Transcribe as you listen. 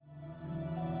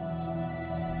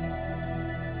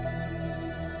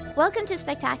Welcome to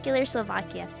Spectacular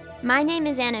Slovakia. My name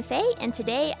is Anna Faye, and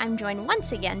today I'm joined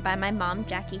once again by my mom,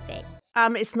 Jackie Faye.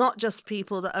 It's not just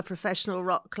people that are professional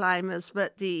rock climbers,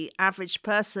 but the average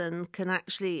person can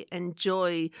actually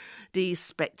enjoy the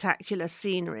spectacular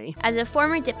scenery. As a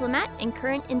former diplomat and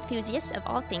current enthusiast of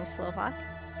all things Slovak,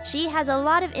 she has a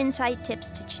lot of inside tips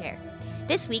to share.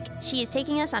 This week, she is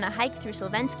taking us on a hike through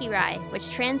Slovenský raj, which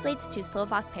translates to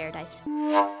Slovak paradise.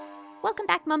 Welcome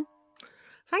back, Mom.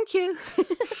 Thank you.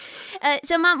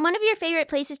 So, Mom, one of your favorite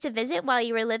places to visit while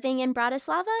you were living in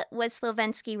Bratislava was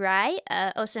Slovenský raj,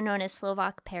 also known as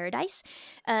Slovak paradise.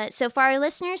 So for our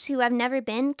listeners who have never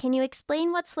been, can you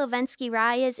explain what Slovenský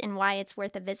raj is and why it's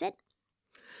worth a visit?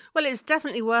 Well, it's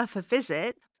definitely worth a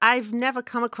visit. I've never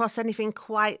come across anything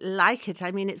quite like it.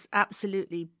 I mean, it's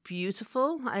absolutely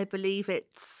beautiful. I believe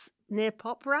it's near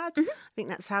Poprad. I think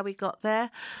that's how we got there.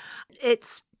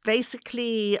 It's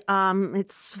basically,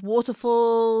 it's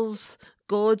waterfalls,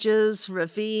 gorges,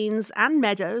 ravines, and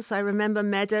meadows. I remember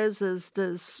meadows as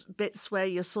there's bits where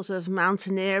you're sort of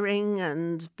mountaineering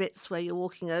and bits where you're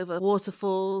walking over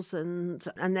waterfalls and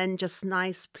then just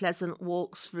nice, pleasant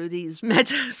walks through these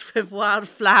meadows with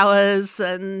wildflowers.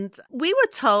 And we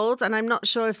were told, and I'm not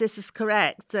sure if this is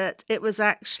correct, that it was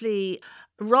actually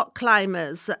rock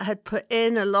climbers that had put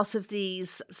in a lot of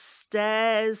these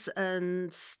stairs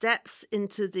and steps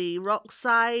into the rock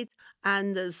side,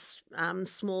 and there's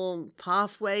small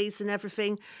pathways and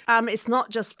everything. It's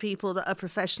not just people that are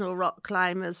professional rock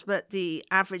climbers, but the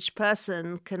average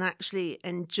person can actually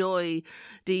enjoy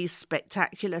the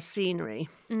spectacular scenery.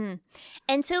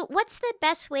 And so what's the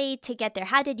best way to get there?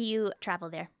 How did you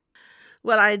travel there?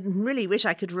 Well, I really wish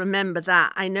I could remember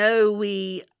that. I know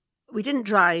we didn't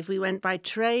drive. We went by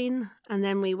train, and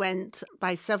then we went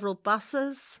by several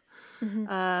buses.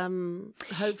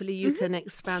 Hopefully you can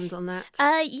expand on that.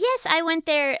 Yes, I went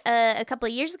there a couple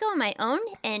of years ago on my own,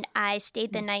 and I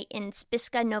stayed the night in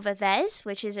Spišská Nová Ves,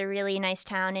 which is a really nice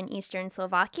town in eastern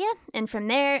Slovakia. And from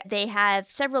there, they have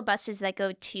several buses that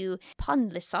go to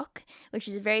Podlisok, which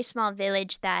is a very small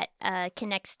village that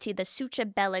connects to the Sucha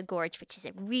Bela Gorge, which is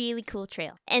a really cool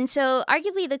trail. And so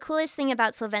arguably the coolest thing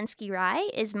about Slovenský raj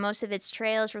is most of its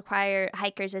trails require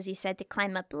hikers, as you said, to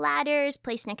climb up ladders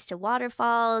placed next to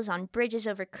waterfalls, on bridges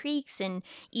over creeks, and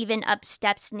even up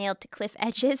steps nailed to cliff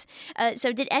edges.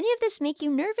 So did any of this make you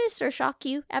nervous or shock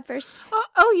you at first?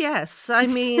 Oh yes. I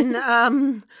mean,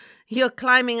 you're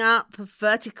climbing up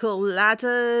vertical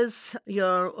ladders.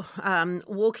 You're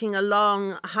walking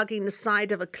along, hugging the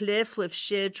side of a cliff with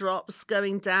sheer drops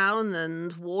going down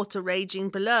and water raging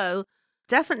below.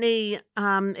 Definitely,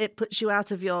 it puts you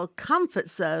out of your comfort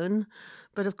zone.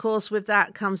 But of course, with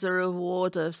that comes a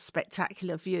reward of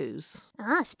spectacular views.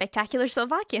 Spectacular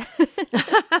Slovakia.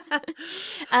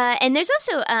 And there's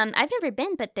also, I've never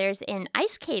been, but there's an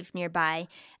ice cave nearby,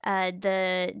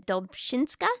 the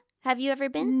Dobšinska. Have you ever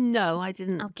been? No, I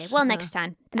didn't. Okay, well, next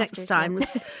time. Next time.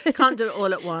 Can't do it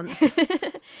all at once.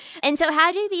 And so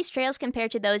how do these trails compare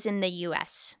to those in the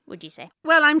U.S., would you say?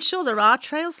 Well, I'm sure there are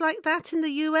trails like that in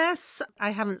the U.S. I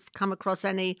haven't come across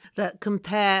any that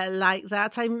compare like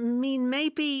that. I mean,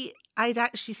 maybe I'd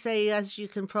actually say, as you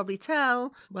can probably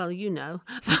tell, well, you know,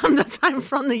 that I'm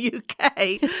from the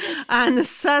UK. And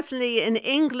certainly in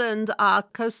England, our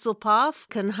coastal path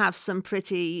can have some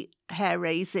pretty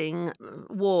hair-raising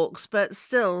walks, but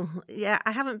still, yeah,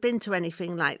 I haven't been to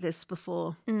anything like this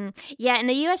before. Yeah, and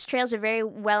the U.S. trails are very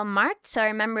well marked. So I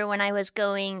remember when I was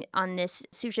going on this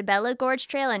Sucha Bela Gorge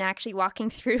trail and actually walking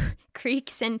through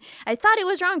creeks, and I thought it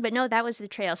was wrong, but no, that was the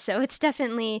trail. So it's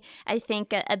definitely, I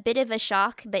think, a bit of a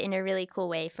shock, but in a really cool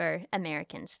way for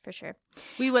Americans, for sure.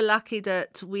 We were lucky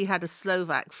that we had a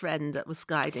Slovak friend that was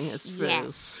guiding us through.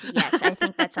 Yes, I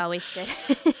think that's always good.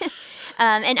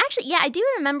 And actually, yeah, I do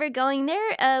remember going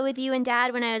there with you and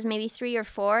Dad when I was maybe 3 or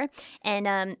 4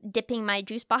 and dipping my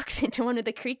juice box into one of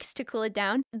the creeks to cool it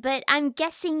down. But I'm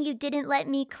guessing you didn't let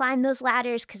me climb those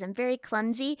ladders because I'm very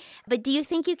clumsy. But do you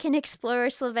think you can explore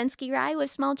Slovenský raj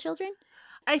with small children?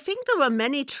 I think there were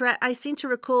many I seem to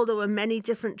recall there were many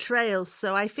different trails.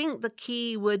 So I think the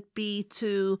key would be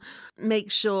to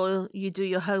make sure you do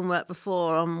your homework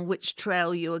before on which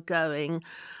trail you are going.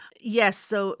 Yes,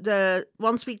 so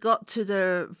once we got to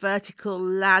the vertical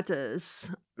ladders,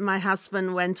 my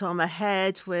husband went on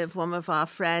ahead with one of our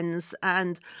friends,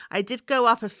 and I did go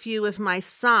up a few with my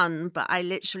son, but I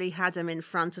literally had him in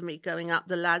front of me going up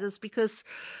the ladders because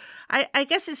I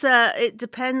guess it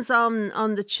depends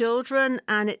on the children,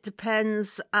 and it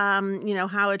depends,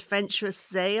 how adventurous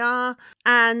they are.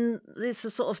 And it's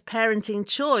a sort of parenting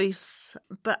choice.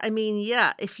 But I mean,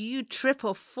 yeah, if you trip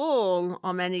or fall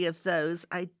on any of those,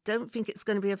 I don't think it's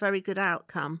going to be a very good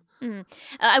outcome.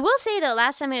 I will say, though,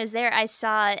 last time I was there, I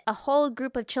saw a whole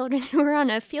group of children who were on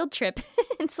a field trip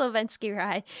in Slovenský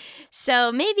Raj.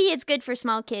 So maybe it's good for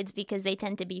small kids because they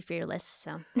tend to be fearless.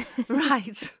 So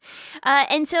Right.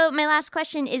 And so my last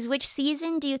question is, which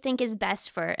season do you think is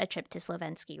best for a trip to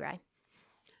Slovenský Raj?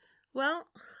 Well,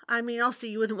 I mean, also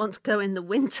you wouldn't want to go in the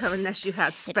winter unless you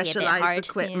had It'd be a bit specialized hard,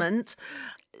 equipment.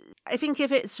 I think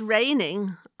if it's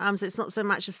raining, so it's not so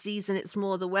much a season, it's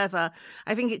more the weather.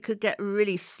 I think it could get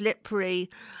really slippery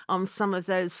on some of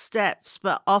those steps,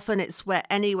 but often it's wet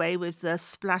anyway with the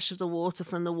splash of the water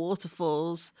from the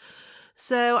waterfalls.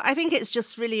 So I think it's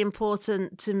just really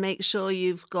important to make sure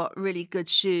you've got really good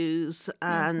shoes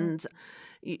and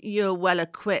you're well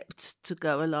equipped to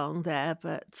go along there,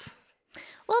 but...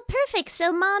 Well, perfect.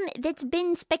 So, Mom, it's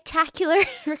been spectacular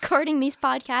recording these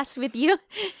podcasts with you.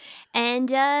 And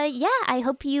I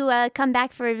hope you come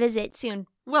back for a visit soon.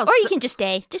 Well, or you can just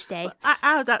stay. Just stay.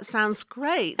 Oh, that sounds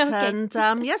great. Okay. And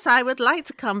yes, I would like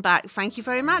to come back. Thank you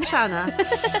very much, Anna.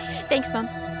 Thanks, Mom.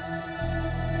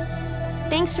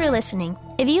 Thanks for listening.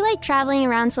 If you like traveling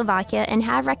around Slovakia and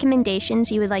have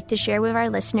recommendations you would like to share with our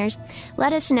listeners,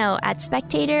 let us know at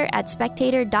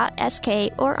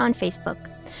spectator@spectator.sk or on Facebook.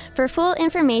 For full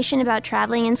information about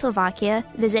traveling in Slovakia,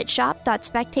 visit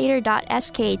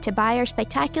shop.spectator.sk to buy our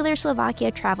spectacular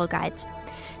Slovakia travel guides.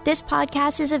 This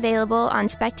podcast is available on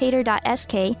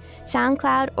spectator.sk,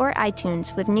 SoundCloud, or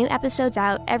iTunes, with new episodes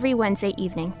out every Wednesday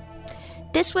evening.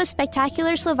 This was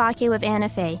Spectacular Slovakia with Anna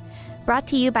Faye, brought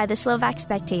to you by the Slovak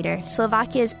Spectator,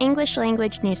 Slovakia's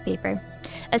English-language newspaper.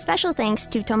 A special thanks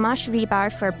to Tomáš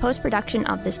Rybar for post-production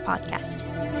of this podcast.